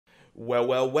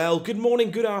Well, good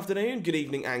morning, good afternoon, good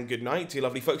evening, and good night to you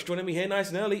lovely folks joining me here nice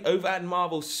and early over at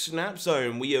Marvel Snap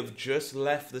Zone. We have just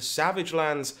left the Savage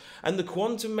Lands, and the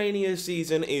Quantum Mania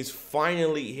season is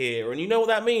finally here. And you know what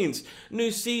that means?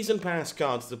 New Season Pass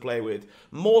cards to play with,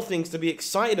 more things to be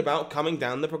excited about coming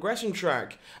down the progression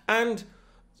track, and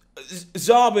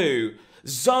Zabu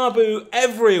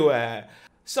everywhere.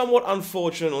 Somewhat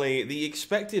unfortunately, the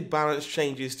expected balance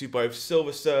changes to both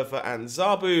Silver Surfer and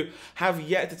Zabu have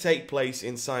yet to take place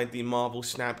inside the Marvel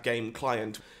Snap game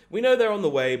client. We know they're on the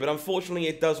way, but unfortunately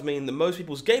it does mean that most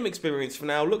people's game experience for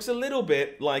now looks a little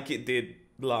bit like it did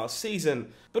last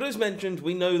season. But as mentioned,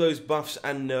 we know those buffs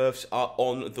and nerfs are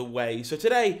on the way. So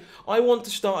today, I want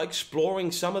to start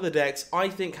exploring some of the decks I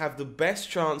think have the best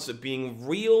chance of being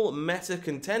real meta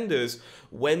contenders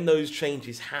when those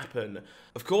changes happen.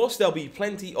 Of course, there'll be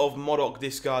plenty of MODOK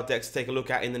discard decks to take a look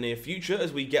at in the near future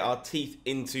as we get our teeth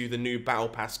into the new Battle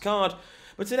Pass card.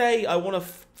 But today, I want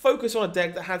to focus on a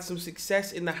deck that had some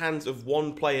success in the hands of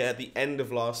one player at the end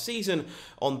of last season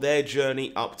on their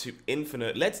journey up to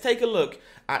Infinite. Let's take a look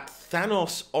at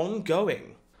Thanos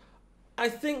Ongoing. I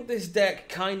think this deck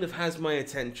kind of has my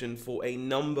attention for a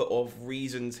number of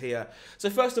reasons here.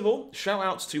 So first of all, shout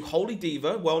outs to Holy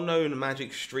Diva, well-known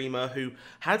Magic streamer who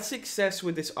had success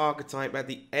with this archetype at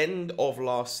the end of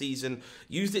last season,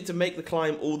 used it to make the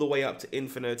climb all the way up to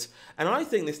Infinite, and I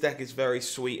think this deck is very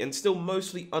sweet and still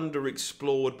mostly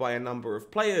underexplored by a number of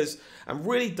players, and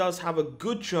really does have a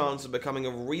good chance of becoming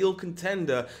a real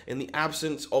contender in the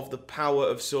absence of the power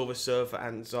of Silver Surfer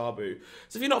and Zabu.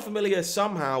 So if you're not familiar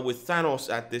somehow with Thanos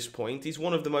at this point, he's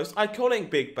one of the most iconic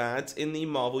big bads in the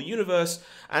Marvel Universe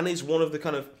and is one of the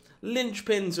kind of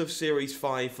linchpins of Series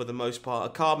 5 for the most part, a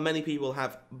card many people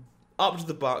have upped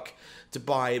the buck to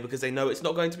buy because they know it's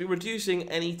not going to be reducing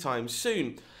anytime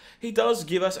soon. He does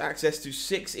give us access to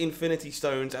 6 Infinity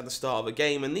Stones at the start of a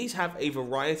game, and these have a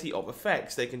variety of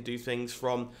effects. They can do things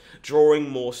from drawing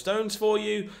more stones for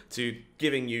you, to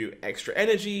giving you extra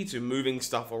energy, to moving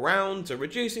stuff around, to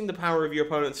reducing the power of your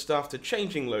opponent's stuff, to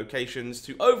changing locations,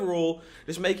 to overall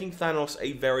just making Thanos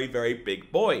a very, very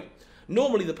big boy.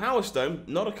 Normally the Power Stone,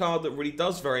 not a card that really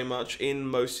does very much in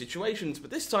most situations,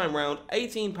 but this time round,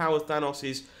 18 Power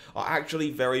Thanoses are actually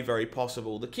very, very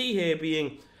possible. The key here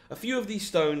being a few of these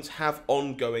stones have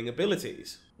ongoing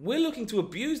abilities. We're looking to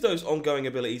abuse those ongoing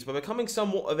abilities by becoming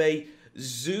somewhat of a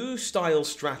zoo-style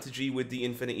strategy with the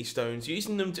Infinity Stones,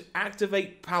 using them to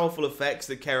activate powerful effects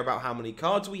that care about how many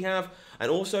cards we have,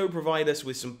 and also provide us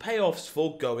with some payoffs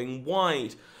for going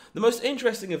wide. The most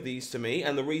interesting of these to me,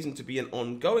 and the reason to be an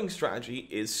ongoing strategy,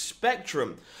 is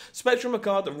Spectrum. Spectrum, a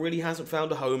card that really hasn't found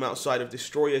a home outside of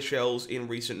Destroyer Shells in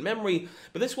recent memory,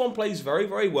 but this one plays very,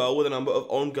 very well with a number of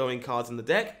ongoing cards in the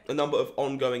deck, a number of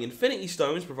ongoing Infinity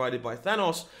Stones provided by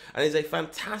Thanos, and is a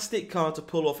fantastic card to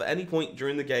pull off at any point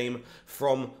during the game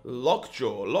from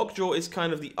Lockjaw. Lockjaw is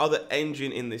kind of the other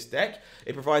engine in this deck.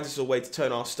 It provides us a way to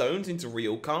turn our stones into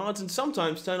real cards, and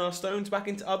sometimes turn our stones back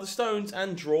into other stones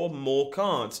and draw more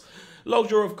cards.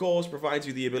 Lockjaw, of course, provides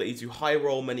you the ability to high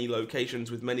roll many locations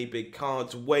with many big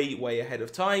cards way ahead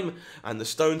of time, and the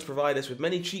stones provide us with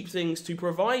many cheap things to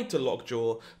provide to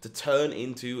Lockjaw to turn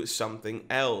into something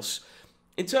else.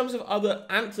 In terms of other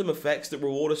Anthem effects that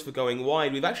reward us for going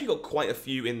wide, we've actually got quite a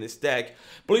few in this deck.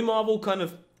 Blue Marvel kind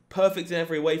of perfect in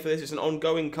every way for this. It's an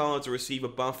ongoing card to receive a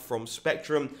buff from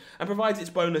Spectrum and provides its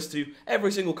bonus to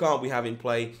every single card we have in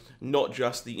play, not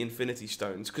just the Infinity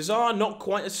Stones. Kazar, not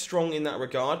quite as strong in that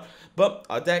regard, but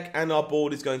our deck and our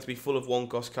board is going to be full of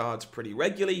one-cost cards pretty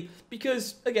regularly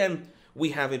because, again,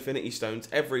 we have Infinity Stones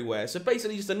everywhere. So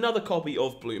basically just another copy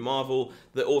of Blue Marvel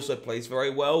that also plays very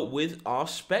well with our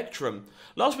Spectrum.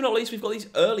 Last but not least, we've got these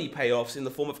early payoffs in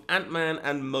the form of Ant-Man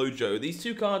and Mojo. These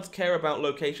two cards care about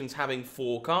locations having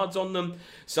 4 cards on them,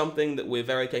 something that we're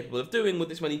very capable of doing with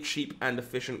this many cheap and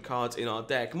efficient cards in our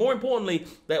deck. More importantly,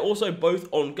 they're also both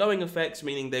ongoing effects,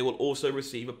 meaning they will also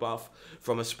receive a buff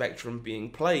from a Spectrum being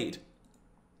played.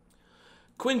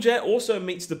 Quinjet also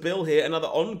meets the bill here, another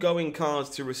ongoing card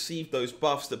to receive those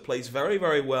buffs that plays very,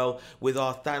 very well with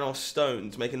our Thanos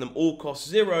Stones, making them all cost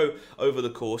 0 over the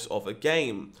course of a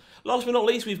game. Last but not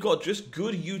least, we've got just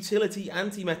good utility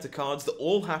anti-meta cards that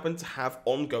all happen to have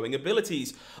ongoing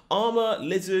abilities. Armor,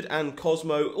 Lizard, and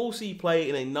Cosmo all see play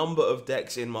in a number of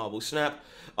decks in Marvel Snap.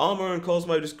 Armor and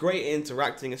Cosmo just great at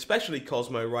interacting, especially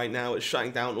Cosmo right now at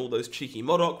shutting down all those cheeky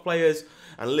MODOK players,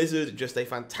 and Lizard just a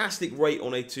fantastic rate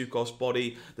on a 2-cost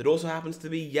body that also happens to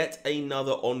be yet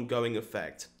another ongoing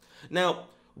effect. Now,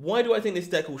 why do I think this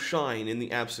deck will shine in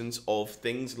the absence of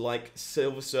things like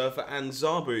Silver Surfer and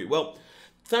Zabu? Well,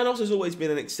 Thanos has always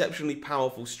been an exceptionally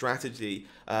powerful strategy,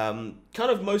 kind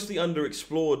of mostly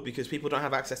underexplored because people don't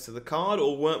have access to the card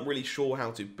or weren't really sure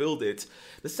how to build it.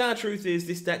 The sad truth is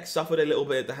this deck suffered a little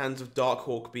bit at the hands of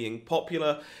DarkHawk being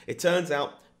popular. It turns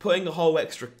out putting a whole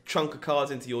extra chunk of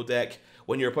cards into your deck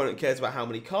when your opponent cares about how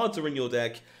many cards are in your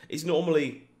deck is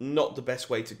normally not the best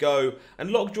way to go, and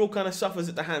Lockjaw kind of suffers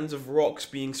at the hands of rocks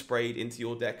being sprayed into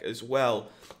your deck as well.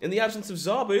 In the absence of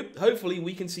Zabu, hopefully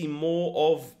we can see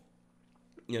more of,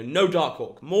 no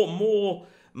DarkHawk,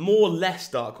 more less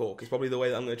DarkHawk is probably the way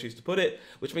that I'm going to choose to put it,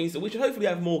 which means that we should hopefully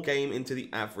have more game into the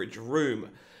average room.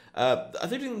 I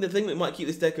think the thing that might keep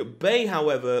this deck at bay,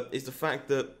 however, is the fact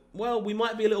that, well, we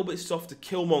might be a little bit soft to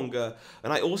Killmonger,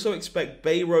 and I also expect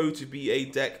Bayro to be a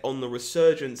deck on the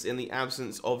resurgence in the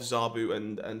absence of Zabu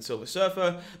and Silver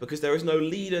Surfer, because there is no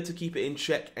leader to keep it in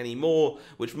check anymore,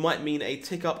 which might mean a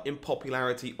tick up in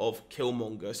popularity of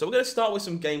Killmonger. So we're going to start with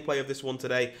some gameplay of this one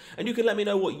today, and you can let me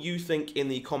know what you think in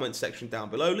the comment section down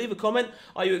below. Leave a comment.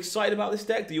 Are you excited about this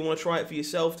deck? Do you want to try it for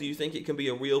yourself? Do you think it can be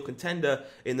a real contender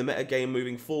in the meta game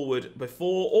moving forward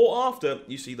before or after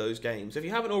you see those games? If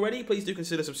you haven't already, please do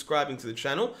consider subscribing to the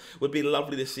channel. Would be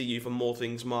lovely to see you for more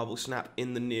things Marvel Snap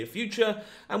in the near future.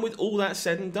 And with all that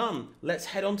said and done, let's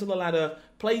head onto the ladder,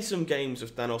 play some games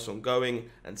of Thanos Ongoing,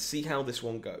 and see how this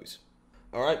one goes.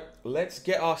 Alright, let's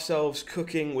get ourselves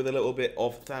cooking with a little bit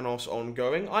of Thanos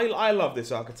Ongoing. I love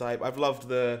this archetype. I've loved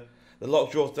the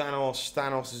Lockjaw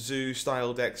Thanos Zoo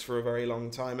style decks for a very long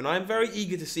time, and I'm very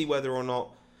eager to see whether or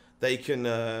not they can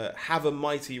have a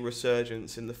mighty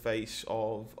resurgence in the face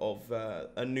of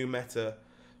a new meta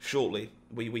shortly,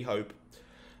 we hope.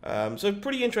 So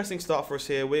pretty interesting start for us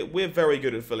here. We're very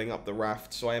good at filling up the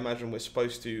raft, so I imagine we're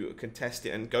supposed to contest it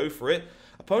and go for it.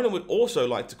 Opponent would also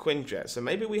like to Quinjet, so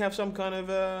maybe we have some kind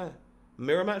of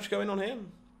mirror match going on here.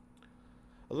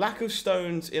 A lack of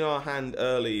stones in our hand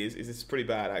early is pretty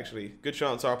bad, actually. Good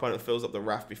chance our opponent fills up the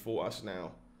raft before us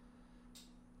now.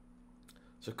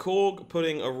 So Korg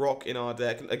putting a rock in our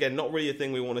deck. Again, not really a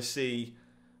thing we want to see,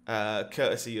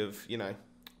 courtesy of,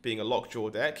 being a Lockjaw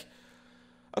deck.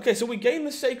 Okay, so we gain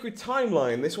the Sacred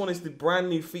Timeline. This one is the brand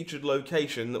new featured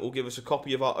location that will give us a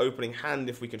copy of our opening hand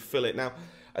if we can fill it. Now,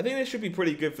 I think this should be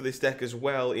pretty good for this deck as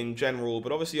well in general,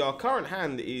 but obviously our current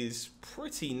hand is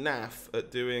pretty naff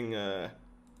at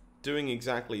doing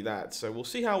exactly that. So we'll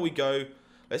see how we go.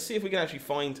 Let's see if we can actually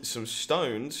find some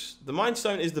stones. The Mind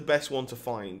Stone is the best one to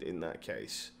find in that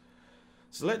case.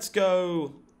 So let's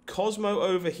go Cosmo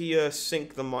over here,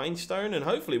 sink the Mind Stone, and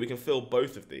hopefully we can fill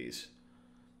both of these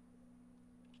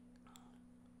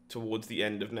towards the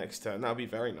end of next turn. That would be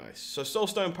very nice. So Soul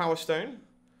Stone, Power Stone.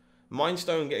 Mind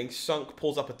Stone getting sunk,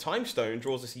 pulls up a Time Stone,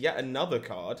 draws us yet another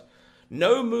card.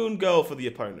 No Moon Girl for the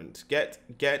opponent. Get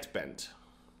bent.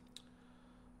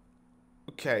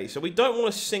 Okay, so we don't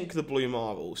want to sink the Blue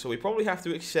Marvel, so we probably have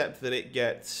to accept that it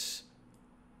gets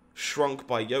shrunk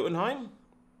by Jotunheim.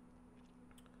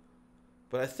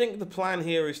 But I think the plan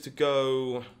here is to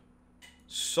go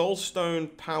Soul Stone,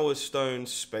 Power Stone,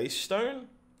 Space Stone.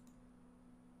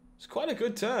 It's quite a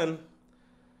good turn.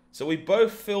 So we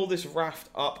both fill this raft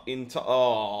up into...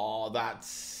 Oh, that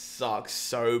sucks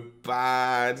so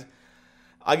bad.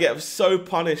 I get so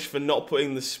punished for not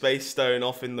putting the Space Stone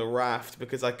off in the raft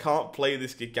because I can't play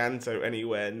this Giganto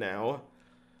anywhere now.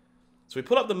 So we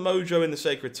put up the Mojo in the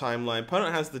Sacred Timeline.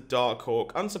 Opponent has the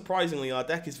DarkHawk. Unsurprisingly, our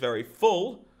deck is very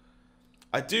full.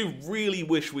 I do really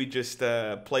wish we just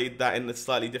played that in a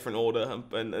slightly different order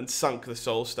and sunk the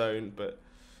Soul Stone, but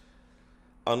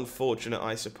unfortunate,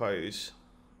 I suppose.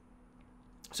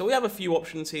 So we have a few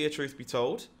options here, truth be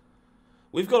told.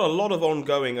 We've got a lot of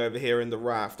ongoing over here in the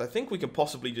raft. I think we can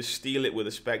possibly just steal it with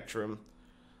a Spectrum.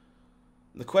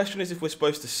 The question is if we're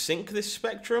supposed to sink this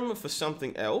Spectrum for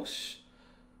something else.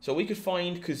 So we could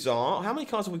find Kazar. How many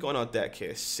cards have we got in our deck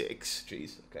here? 6.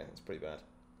 Jeez, okay, that's pretty bad.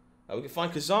 We could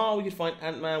find Kazar, we could find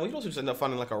Ant-Man. We could also just end up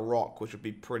finding like a rock, which would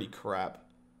be pretty crap.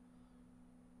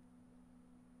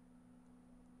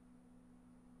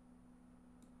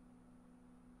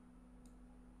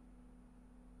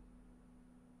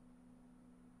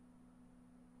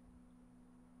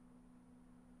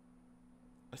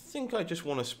 I think I just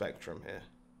want a Spectrum here.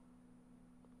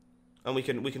 And we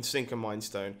can sink a Mind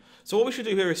Stone. So what we should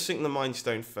do here is sink the Mind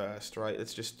Stone first, right?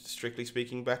 That's just, strictly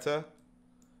speaking, better.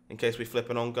 In case we flip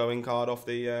an ongoing card off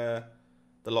the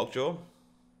Lockjaw.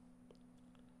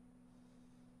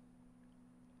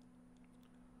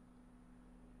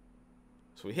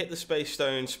 So we hit the Space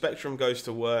Stone, Spectrum goes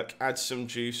to work, adds some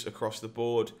juice across the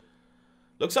board.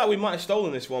 Looks like we might have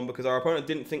stolen this one because our opponent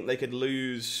didn't think they could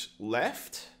lose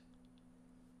left.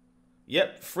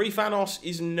 Yep, free Thanos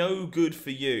is no good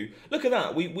for you. Look at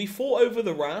that. We fought over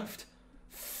the raft,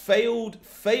 failed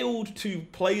to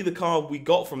play the card we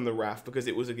got from the Wrath because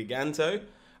it was a Giganto,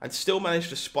 and still managed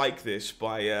to spike this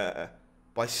by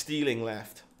stealing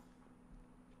left.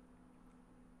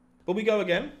 But we go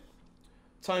again.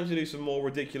 Time to do some more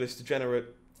ridiculous,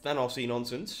 degenerate Thanos-y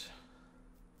nonsense.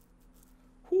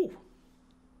 Whew.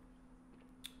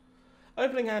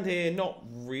 Opening hand here, not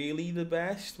really the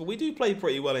best, but we do play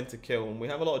pretty well into Kiln. We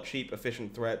have a lot of cheap,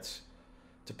 efficient threats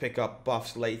to pick up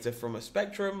buffs later from a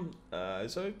Spectrum,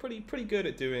 so pretty good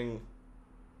at doing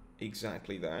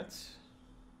exactly that.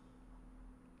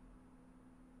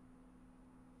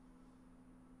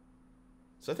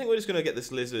 So I think we're just going to get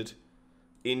this Lizard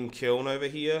in Kiln over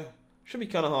here. Should be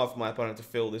kind of hard for my opponent to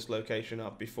fill this location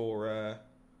up before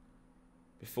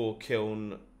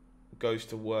Kiln goes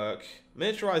to work.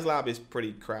 Miniaturized Lab is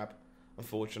pretty crap,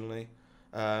 unfortunately.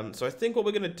 So I think what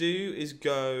we're going to do is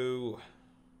go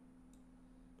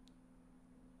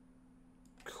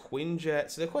Quinjet.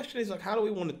 So the question is, like, how do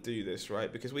we want to do this,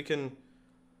 right? Because we can...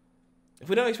 If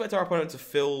we don't expect our opponent to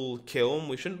fill Kiln,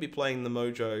 we shouldn't be playing the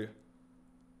Mojo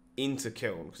into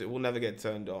Kiln, because it will never get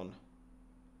turned on.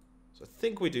 So I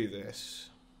think we do this.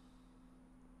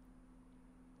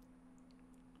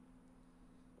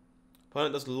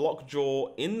 Opponent does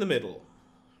Lockjaw in the middle.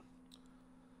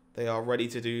 They are ready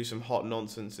to do some hot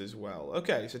nonsense as well.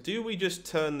 Okay, so do we just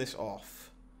turn this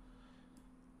off?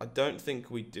 I don't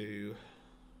think we do.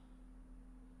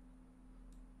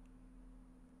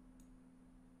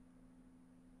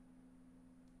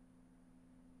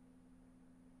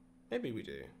 Maybe we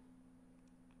do.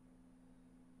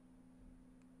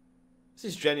 This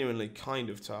is genuinely kind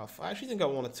of tough. I actually think I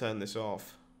want to turn this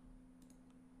off.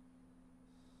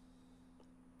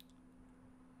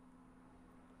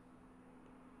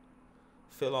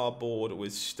 Fill our board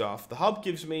with stuff. The hub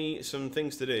gives me some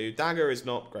things to do. Dagger is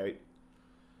not great.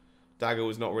 Dagger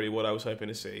was not really what I was hoping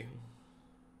to see.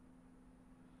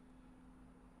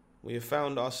 We have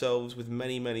found ourselves with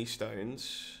many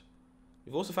stones.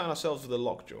 We've also found ourselves with a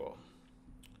Lockjaw.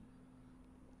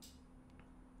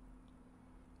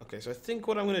 Okay, so I think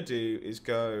what I'm going to do is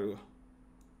go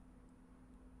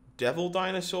Devil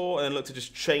Dinosaur and look to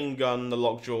just chain gun the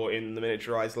Lockjaw in the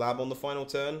Miniaturized Lab on the final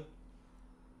turn.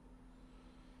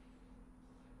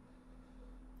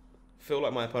 Feel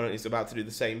like my opponent is about to do the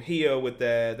same here with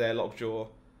their Lockjaw.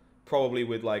 Probably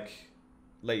with, like,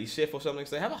 Lady Sif or something.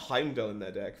 So they have a Heimdall in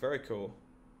their deck. Very cool.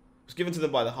 It was given to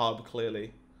them by the hub,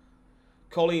 clearly.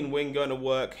 Colleen Wing going to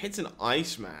work. Hits an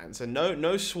Iceman. So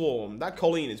no Swarm. That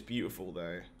Colleen is beautiful,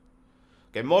 though.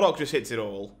 Okay, MODOK just hits it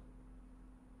all.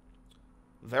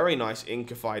 Very nice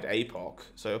Inkified Apoc.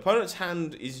 So opponent's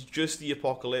hand is just the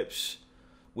Apocalypse.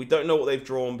 We don't know what they've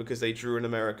drawn because they drew an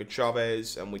America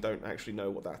Chavez, and we don't actually know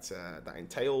what that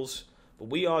entails. But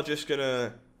we are just going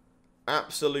to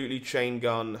absolutely chain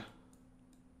gun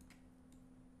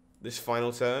this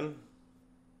final turn.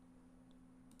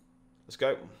 Let's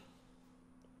go.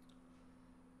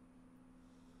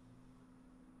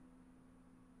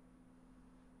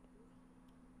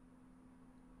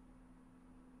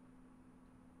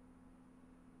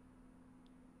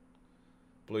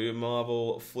 Blue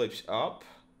Marvel flips up.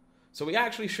 So we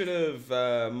actually should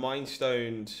have Mind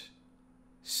Stoned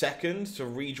second to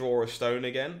redraw a stone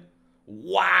again.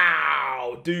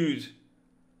 Wow, dude.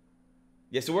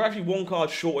 Yeah, so we're actually one card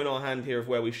short in our hand here of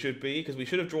where we should be, because we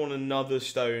should have drawn another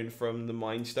stone from the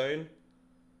Mind Stone.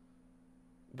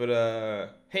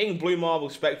 But hitting Blue Marvel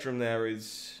Spectrum there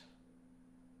is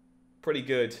pretty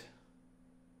good.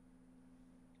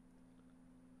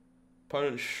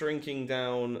 Opponent shrinking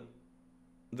down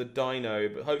the Dino,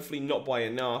 but hopefully not by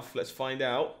enough. Let's find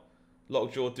out.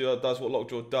 Lockjaw does what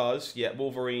Lockjaw does. Yeah,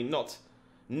 Wolverine, not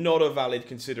a valid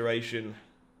consideration.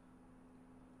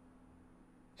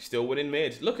 Still winning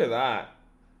mid. Look at that.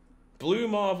 Blue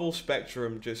Marvel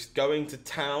Spectrum just going to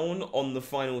town on the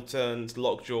final turns.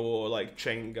 Lockjaw, like,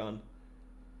 chain gun.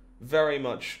 Very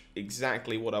much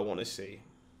exactly what I want to see.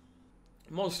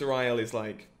 Monster Isle is,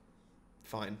 like,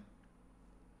 fine.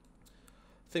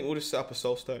 I think we'll just set up a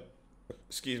Soul Stone.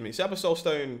 Excuse me. Set up a Soul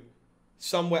Stone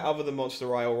somewhere other than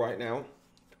Monster Isle right now,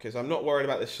 because I'm not worried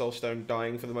about this Soul Stone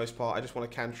dying for the most part. I just want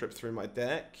to cantrip through my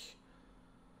deck.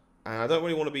 And I don't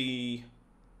really want to be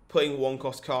putting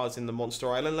one-cost cards in the Monster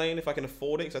Island lane if I can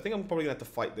afford it, because I think I'm probably going to have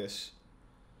to fight this.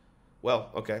 Well,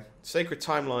 okay. Sacred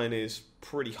Timeline is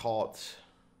pretty hot.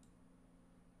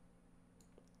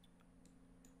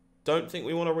 Don't think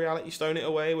we want to Reality Stone it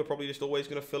away. We're probably just always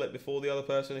going to fill it before the other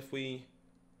person if we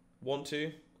want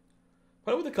to.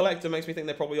 But with the Collector makes me think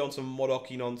they're probably on some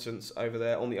MODOK-y nonsense over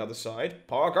there on the other side.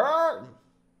 Parker!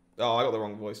 Oh, I got the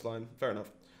wrong voice line. Fair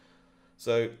enough.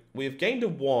 So, we have gained a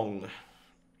Wong.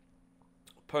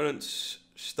 Opponent's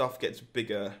stuff gets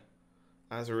bigger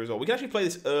as a result. We can actually play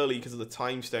this early because of the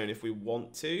time stone if we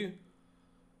want to.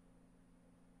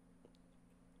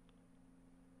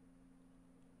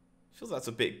 Feels that's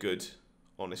a bit good,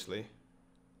 honestly.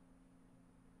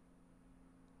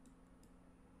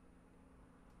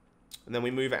 And then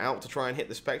we move it out to try and hit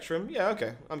the spectrum. Yeah,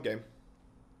 okay, I'm game.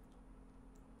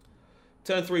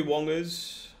 Turn 3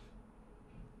 Wongers.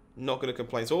 Not going to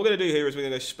complain. So what we're going to do here is we're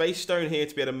going to go Space Stone here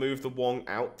to be able to move the Wong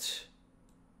out.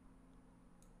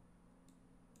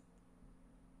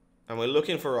 And we're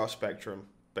looking for our spectrum,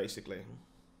 basically.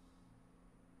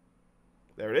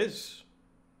 There it is.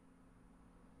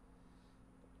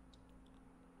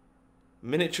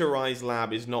 Miniaturized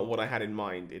lab is not what I had in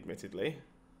mind, admittedly.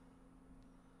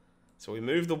 So we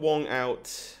move the Wong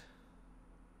out.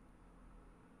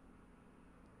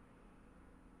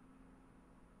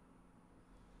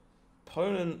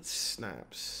 Opponent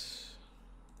snaps.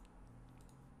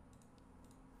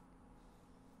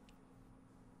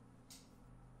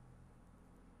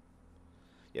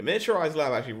 Yeah, Miniaturized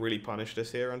Lab actually really punished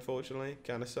us here, unfortunately.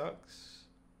 Kind of sucks.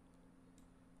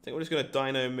 I think we're just going to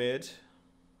Dino mid.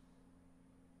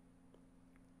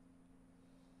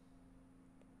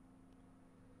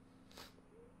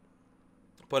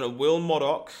 Opponent will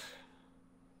MODOK.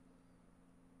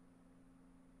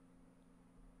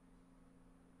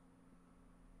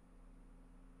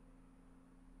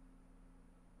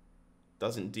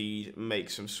 Does indeed make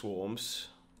some swarms.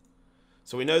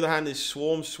 So we know the hand is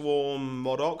Swarm, Swarm,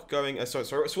 MODOK going... sorry,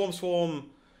 Swarm, Swarm,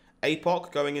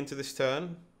 APOC going into this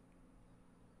turn.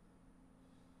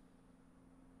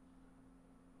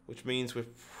 Which means we're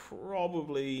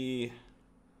probably...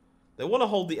 They want to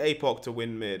hold the APOC to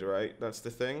win mid, right? That's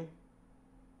the thing.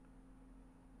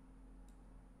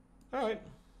 Alright.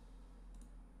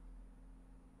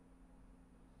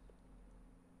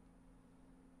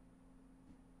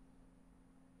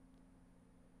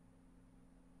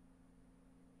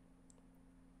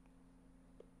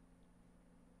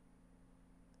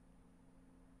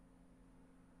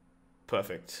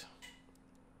 Perfect.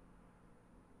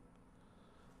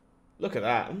 Look at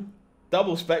that.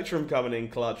 Double Spectrum coming in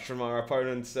clutch from our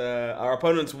opponent's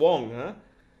Wong, huh?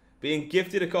 Being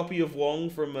gifted a copy of Wong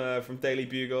from Daily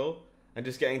Bugle and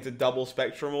just getting to double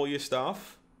Spectrum all your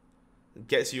stuff. It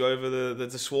gets you over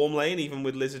the Swarm lane, even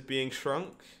with Lizard being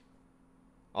shrunk.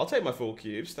 I'll take my 4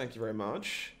 cubes, thank you very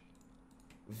much.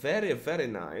 Very, very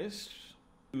nice.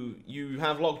 You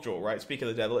have Lockjaw, right? Speak of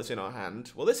the devil, it's in our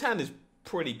hand. Well, this hand is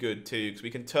pretty good too, because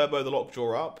we can turbo the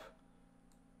Lockjaw up.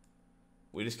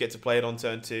 We just get to play it on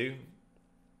turn 2,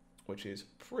 which is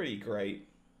pretty great.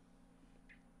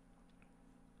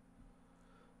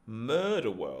 Murder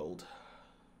World.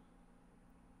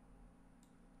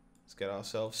 Let's get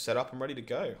ourselves set up and ready to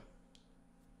go.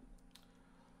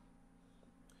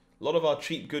 A lot of our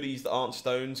cheap goodies that aren't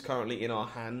stones currently in our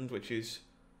hand, which is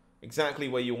exactly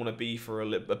where you want to be for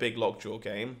a big Lockjaw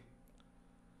game.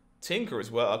 Tinker as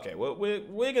well. Okay,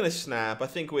 we're gonna snap. I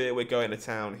think we're going to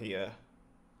town here.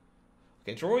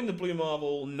 Okay, drawing the blue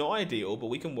marble, not ideal, but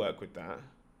we can work with that.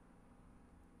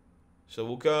 So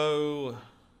we'll go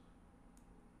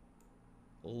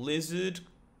Lizard,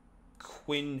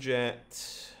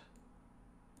 Quinjet,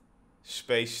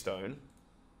 Space Stone.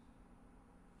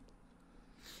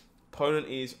 Opponent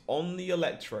is on the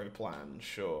Electro plan,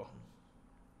 sure.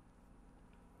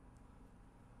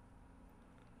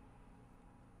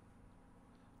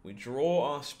 We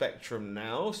draw our Spectrum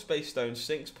now. Space Stone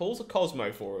sinks, pulls a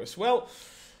Cosmo for us. Well,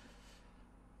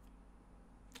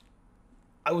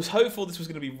 I was hopeful this was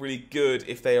going to be really good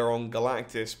if they are on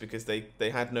Galactus because they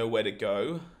had nowhere to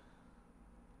go.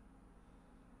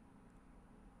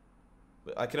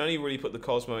 But I can only really put the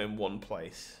Cosmo in one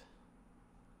place,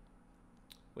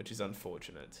 which is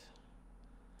unfortunate.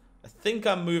 I think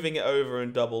I'm moving it over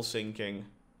and double sinking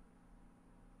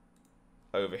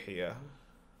over here.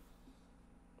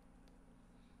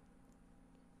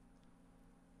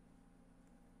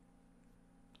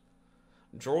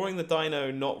 Drawing the Dino,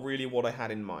 not really what I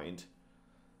had in mind.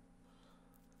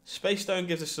 Space Stone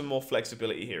gives us some more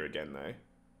flexibility here again, though.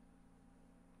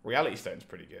 Reality Stone's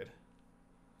pretty good.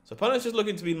 So opponent's just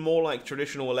looking to be more like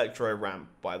traditional Electro Ramp,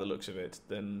 by the looks of it,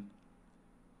 than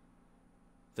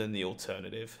the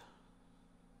alternative.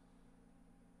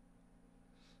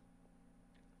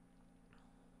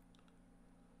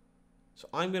 So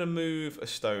I'm going to move a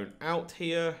stone out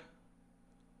here.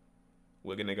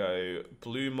 We're going to go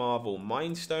Blue Marble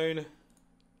Mind Stone.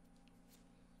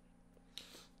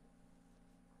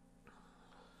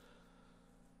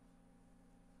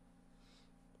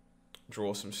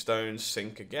 Draw some stones,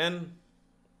 sink again.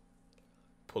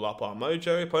 Pull up our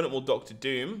mojo. Opponent will Doctor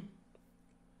Doom.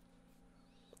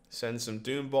 Send some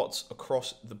Doom bots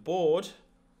across the board.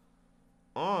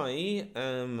 I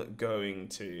am going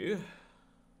to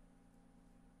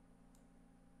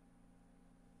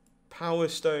Power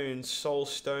Stone, Soul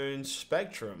Stone,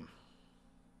 Spectrum.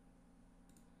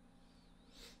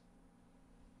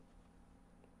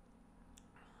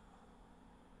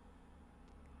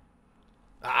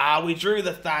 Ah, we drew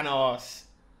the Thanos.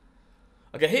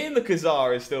 Okay, hitting the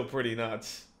Khazar is still pretty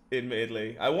nuts,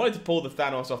 admittedly. I wanted to pull the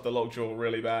Thanos off the lockjaw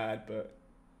really bad, but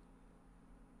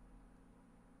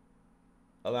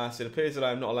alas, it appears that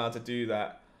I'm not allowed to do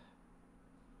that.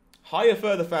 Higher,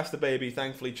 further, faster, baby.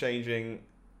 Thankfully changing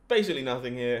basically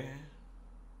nothing here.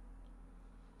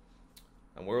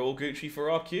 And we're all Gucci for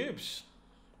our cubes.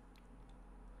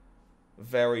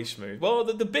 Very smooth. Well,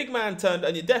 the big man turned,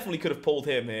 and you definitely could have pulled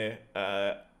him here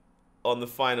on the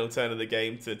final turn of the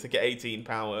game to get 18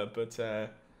 power, but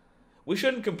we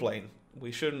shouldn't complain.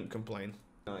 We shouldn't complain.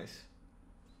 Nice.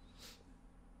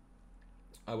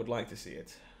 I would like to see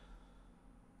it.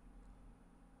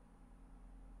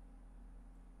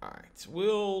 Alright,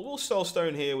 we'll Soul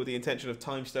Stone here with the intention of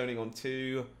Time Stoning on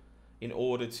 2 in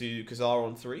order to Khazar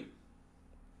on 3.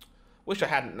 Wish I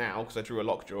hadn't now because I drew a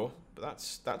lockjaw, but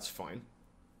that's fine.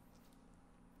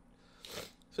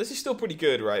 So this is still pretty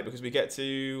good, right? Because we get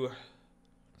to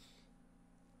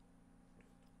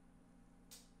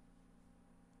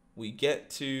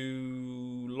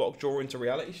lockjaw into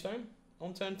Reality Stone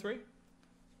on turn 3.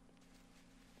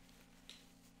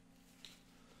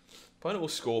 Opponent will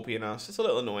Scorpion us. It's a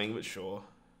little annoying, but sure.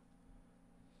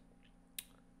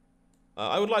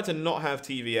 I would like to not have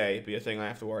TVA be a thing I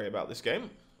have to worry about this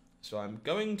game. So I'm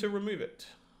going to remove it.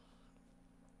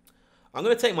 I'm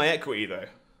going to take my equity, though.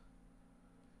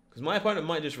 Because my opponent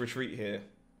might just retreat here.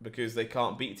 Because they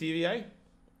can't beat TVA.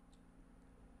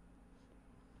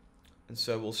 And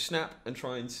so we'll snap and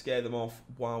try and scare them off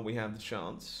while we have the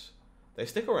chance. They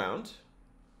stick around.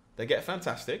 They get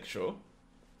fantastic, sure.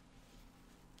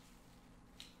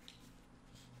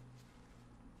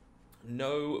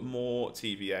 No more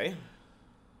TVA.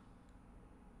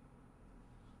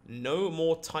 No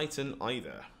more Titan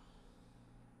either.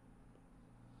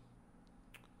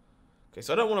 Okay,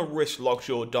 so I don't want to risk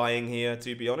Lockjaw dying here,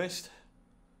 to be honest.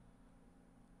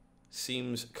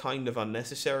 Seems kind of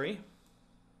unnecessary.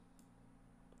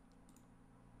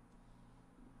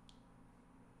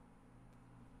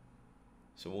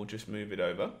 So we'll just move it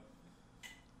over.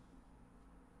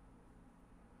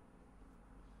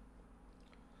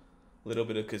 A little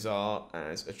bit of Khazar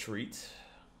as a treat.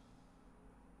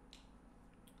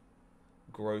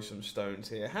 Grow some stones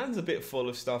here. Hand's a bit full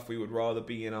of stuff we would rather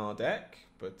be in our deck,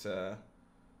 but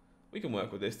we can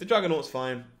work with this. The Juggernaut's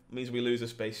fine. It means we lose a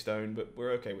space stone, but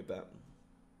we're okay with that.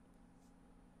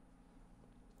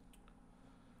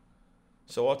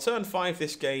 So our turn 5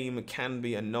 this game can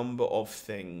be a number of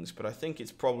things, but I think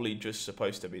it's probably just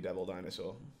supposed to be Devil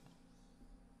Dinosaur.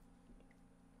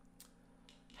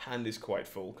 Hand is quite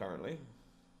full currently.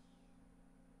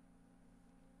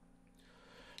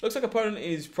 Looks like opponent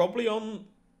is probably on,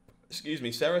 excuse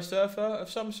me, Sera Surfer of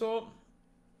some sort.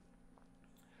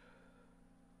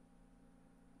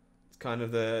 It's kind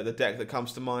of the deck that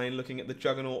comes to mind looking at the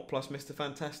Juggernaut plus Mr.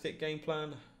 Fantastic game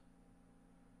plan.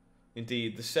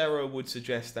 Indeed, the Sera would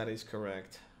suggest that is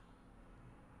correct.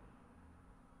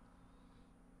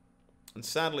 And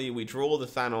sadly, we draw the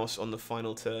Thanos on the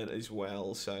final turn as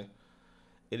well, so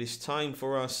it is time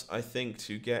for us, I think,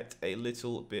 to get a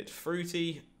little bit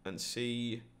fruity and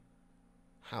see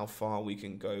how far we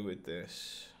can go with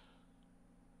this.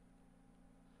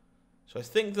 So I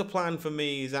think the plan for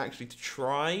me is actually to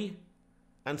try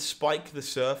and spike the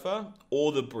Surfer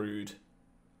or the Brood.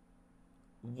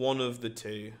 One of the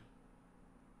two.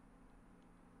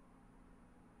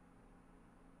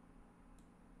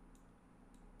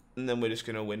 And then we're just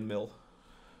going to windmill.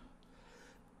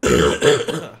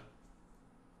 I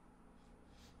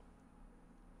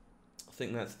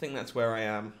think that's where I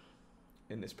am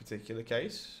in this particular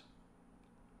case.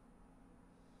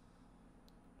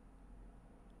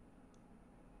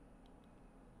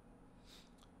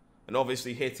 And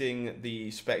obviously hitting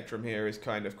the Spectrum here is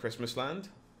kind of Christmas land.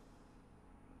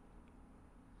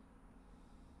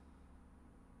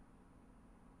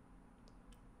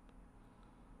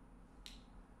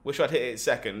 Wish I'd hit it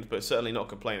second, but certainly not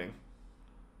complaining.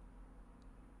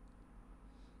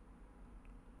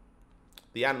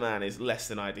 The Ant-Man is less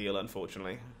than ideal,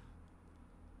 unfortunately.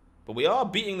 But we are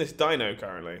beating this Dino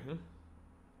currently.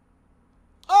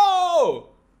 Oh!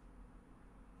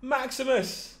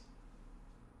 Maximus!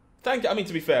 Thank you. I mean,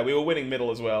 to be fair, we were winning middle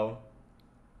as well.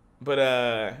 But,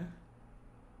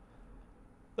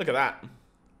 look at that.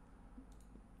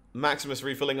 Maximus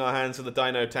refilling our hands so the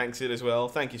Dino tanks it as well.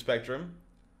 Thank you, Spectrum.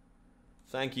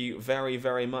 Thank you very,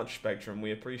 very much, Spectrum.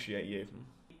 We appreciate you.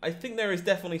 I think there is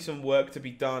definitely some work to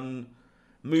be done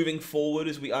moving forward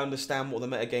as we understand what the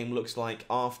metagame looks like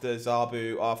after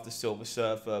Zabu, after Silver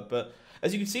Surfer. But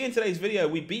as you can see in today's video,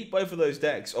 we beat both of those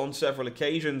decks on several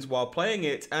occasions while playing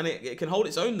it, and it can hold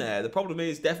its own there. The problem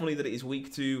is definitely that it is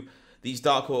weak to these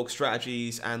DarkHawk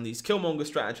strategies and these Killmonger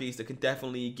strategies that can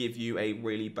definitely give you a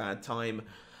really bad time.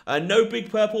 No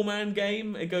big purple man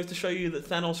game. It goes to show you that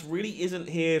Thanos really isn't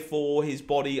here for his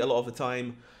body a lot of the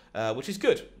time, which is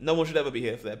good. No one should ever be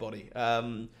here for their body.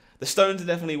 The stones are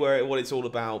definitely what it's all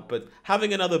about, but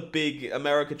having another big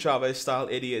America Chavez-style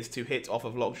idiots to hit off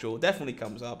of Lockjaw definitely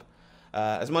comes up.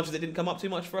 As much as it didn't come up too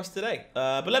much for us today.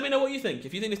 But let me know what you think.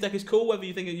 If you think this deck is cool, whether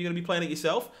you think you're going to be playing it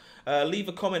yourself, leave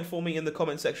a comment for me in the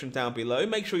comment section down below.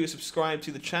 Make sure you're subscribed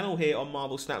to the channel here on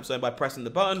Marvel Snap Zone by pressing the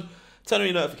button. Turn on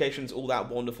your notifications, all that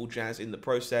wonderful jazz in the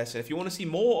process. And if you want to see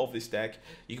more of this deck,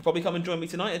 you can probably come and join me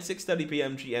tonight at 6:30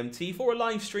 PM GMT for a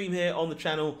live stream here on the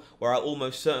channel where I'll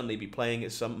almost certainly be playing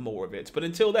some more of it. But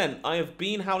until then, I have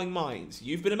been HowlingMines.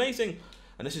 You've been amazing.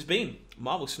 And this has been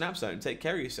Marvel Snap Zone. Take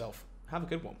care of yourself. Have a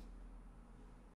good one.